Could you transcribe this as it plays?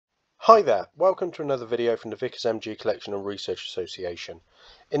Hi there, welcome to another video from the Vickers MG Collection and Research Association.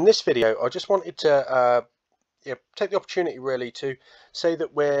 In this video I just wanted to take the opportunity really to say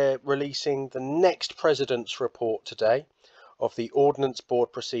that we're releasing the next President's Report today of the Ordnance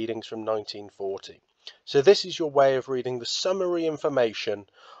Board proceedings from 1940. So this is your way of reading the summary information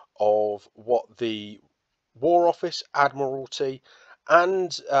of what the War Office, Admiralty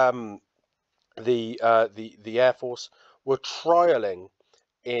and the Air Force were trialling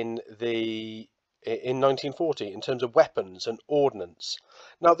in 1940 in terms of weapons and ordnance.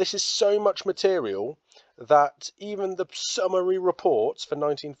 Now this is so much material that even the summary reports for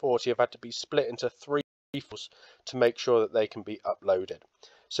 1940 have had to be split into three files to make sure that they can be uploaded.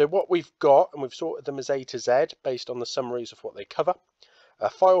 So what we've got, and we've sorted them as A to Z based on the summaries of what they cover: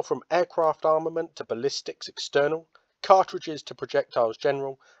 a file from aircraft armament to ballistics external, cartridges to projectiles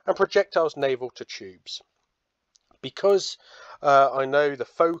general, and projectiles naval to tubes. Because I know the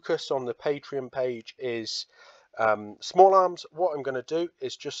focus on the Patreon page is small arms, what I'm going to do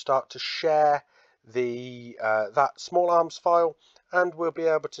is just start to share the that small arms file, and we'll be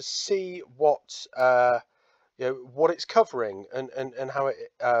able to see what what it's covering and how it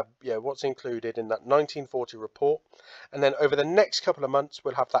what's included in that 1940 report. And then over the next couple of months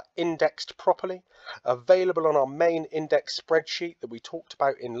we'll have that indexed properly, available on our main index spreadsheet that we talked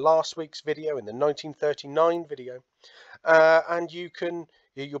about in last week's video, in the 1939 video, and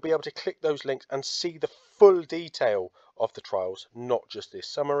you'll be able to click those links and see the full detail of the trials, not just this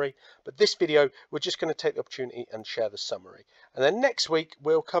summary. But this video we're just going to take the opportunity and share the summary, and then next week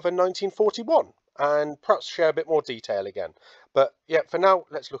we'll cover 1941 and perhaps share a bit more detail again. But yeah, for now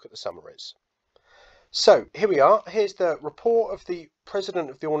let's look at the summaries. So here we are. Here's the report of the President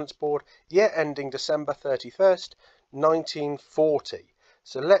of the Ordnance Board, year ending December 31st 1940.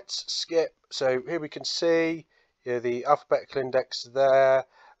 So let's skip. So here we can see the alphabetical index there.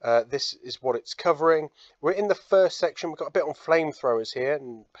 This is what it's covering. We're in the first section. We've got a bit on flamethrowers here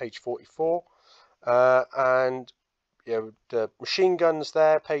in page 44, and the machine guns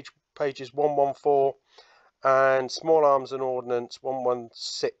there, pages 114, and small arms and ordnance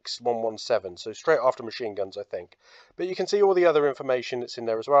 116, 117. So straight after machine guns, I think. But you can see all the other information that's in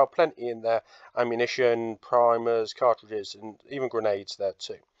there as well. Plenty in there: ammunition, primers, cartridges, and even grenades there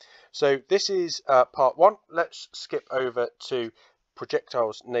too. So this is part one. Let's skip over to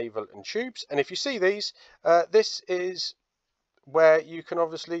projectiles, naval and tubes. And if you see these, this is where you can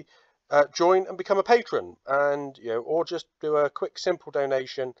obviously join and become a patron, and or just do a quick simple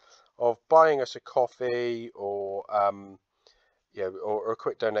donation of buying us a coffee, or or a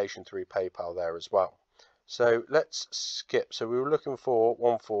quick donation through PayPal there as well. So let's skip. So we were looking for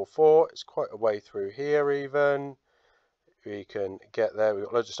 144. It's quite a way through here even. We can get there. We've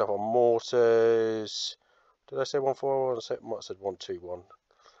got loads of stuff on mortars. Did I say 141? I might have said 121.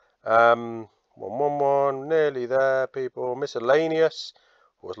 111, nearly there, people. Miscellaneous.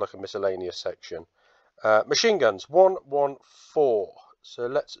 Always like a miscellaneous section. Machine guns, 114. So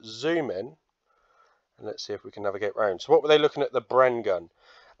let's zoom in and let's see if we can navigate around. So what were they looking at? The Bren gun.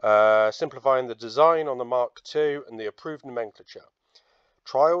 Simplifying the design on the Mark II and the approved nomenclature.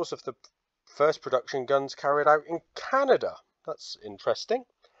 Trials of the first production guns carried out in Canada. That's interesting.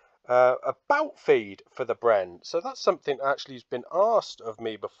 A bout feed for the Bren. So that's something that actually has been asked of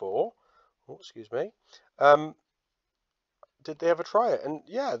me before. Oh, excuse me. Did they ever try it? And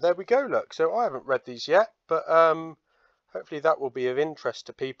yeah, there we go, look. So I haven't read these yet, but hopefully that will be of interest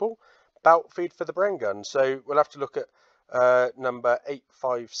to people. Bout feed for the Bren gun. So we'll have to look at number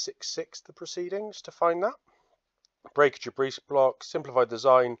 8566, the proceedings, to find that. Breakage of breech block, simplified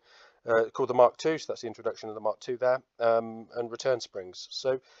design, called the Mark II, so that's the introduction of the Mark II there, and return springs.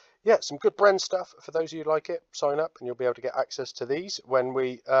 So yeah, some good Bren stuff. For those of you who like it, sign up and you'll be able to get access to these when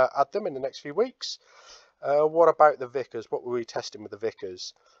we add them in the next few weeks. What about the Vickers? What were we testing with the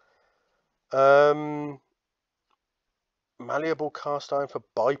Vickers? Malleable cast iron for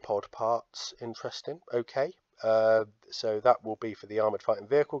bipod parts. Interesting. Okay. So that will be for the armoured fighting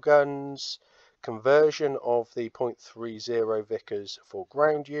vehicle guns. Conversion of the .30 Vickers for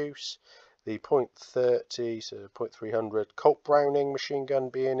ground use. The .30, so .300 Colt Browning machine gun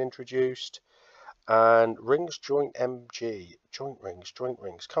being introduced. And rings joint MG. Joint rings.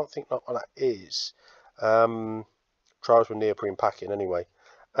 Can't think what that is. Trials with neoprene packing anyway.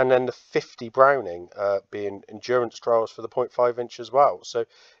 And then the 50 Browning being endurance trials for the .5 inch as well. So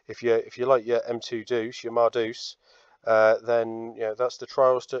if you like your M2 Deuce, your Mardeuce, then that's the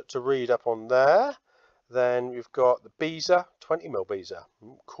trials to read up on there. Then we've got the Beezer, 20mm Beezer.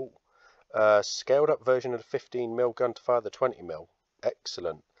 Cool. Scaled up version of the 15mm gun to fire the 20mm.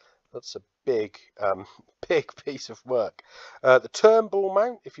 Excellent. That's a big, big piece of work. The turnbull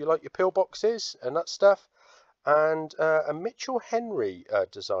mount, if you like your pillboxes and that stuff, and a Mitchell Henry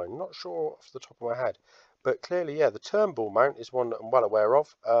design. Not sure off the top of my head, but clearly, yeah, the turnbull mount is one that I'm well aware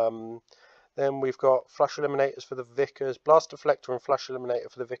of. Then we've got flash eliminators for the Vickers, blast deflector and flash eliminator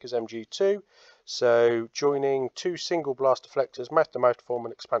for the Vickers MG2. So joining two single blast deflectors, mouth-to-mouth form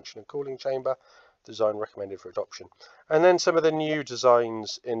and expansion and cooling chamber. Design recommended for adoption. And then some of the new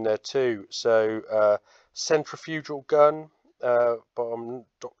designs in there too. So centrifugal gun by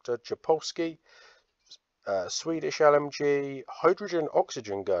Dr. Japolsky. Swedish LMG, hydrogen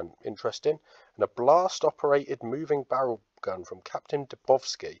oxygen gun, interesting, and a blast operated moving barrel gun from Captain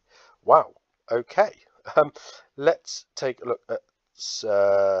Dubovsky. Wow, okay. Let's take a look at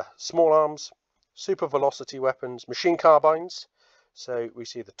small arms, super velocity weapons, machine carbines. So we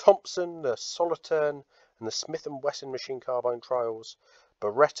see the Thompson, the Soliton, and the Smith & Wesson machine carbine trials,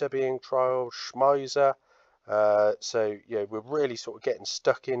 Beretta being trialed, Schmeiser. So yeah, we're really sort of getting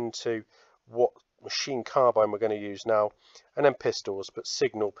stuck into what machine carbine we're going to use now, and then pistols, but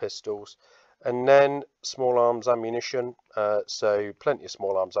signal pistols, and then small arms ammunition. So plenty of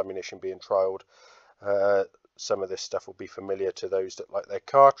small arms ammunition being trialed. Some of this stuff will be familiar to those that like their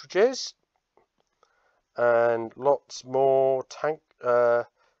cartridges, and lots more tank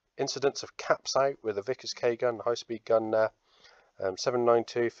incidents of caps out with a Vickers K gun, high speed gun there.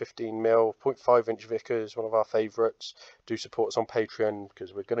 792 15mm 0.5 inch Vickers, one of our favourites. Do support us on Patreon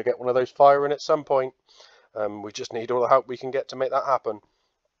because we're going to get one of those firing at some point. We just need all the help we can get to make that happen.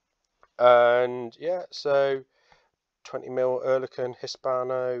 And yeah, so 20mm Oerlikon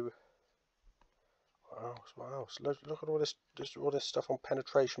Hispano. Wow, so look at all this stuff on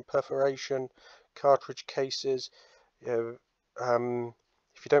penetration, perforation, cartridge cases. You know,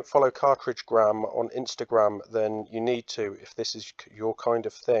 if you don't follow Cartridgegram on Instagram, then you need to if this is your kind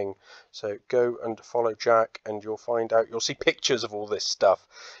of thing. So go and follow Jack, and you'll find out. You'll see pictures of all this stuff.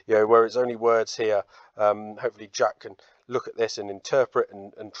 You know, where it's only words here. Hopefully Jack can look at this and interpret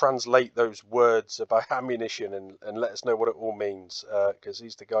and translate those words about ammunition and let us know what it all means, because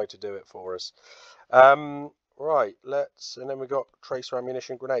he's the guy to do it for us. Right, and then we got tracer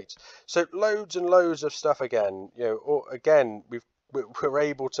ammunition, grenades. So loads and loads of stuff again. You know, or again we're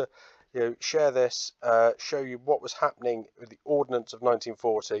able to, you know, share this, show you what was happening with the Ordnance of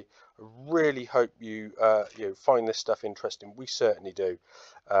 1940. I really hope you you know, find this stuff interesting. We certainly do.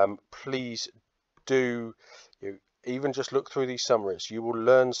 Please do, you know, even just look through these summaries. You will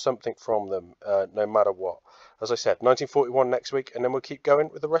learn something from them, no matter what. As I said, 1941 next week, and then we'll keep going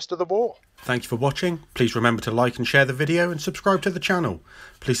with the rest of the war. Thank you for watching. Please remember to like and share the video and subscribe to the channel.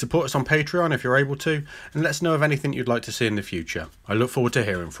 Please support us on Patreon if you're able to, and let us know of anything you'd like to see in the future. I look forward to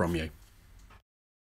hearing from you.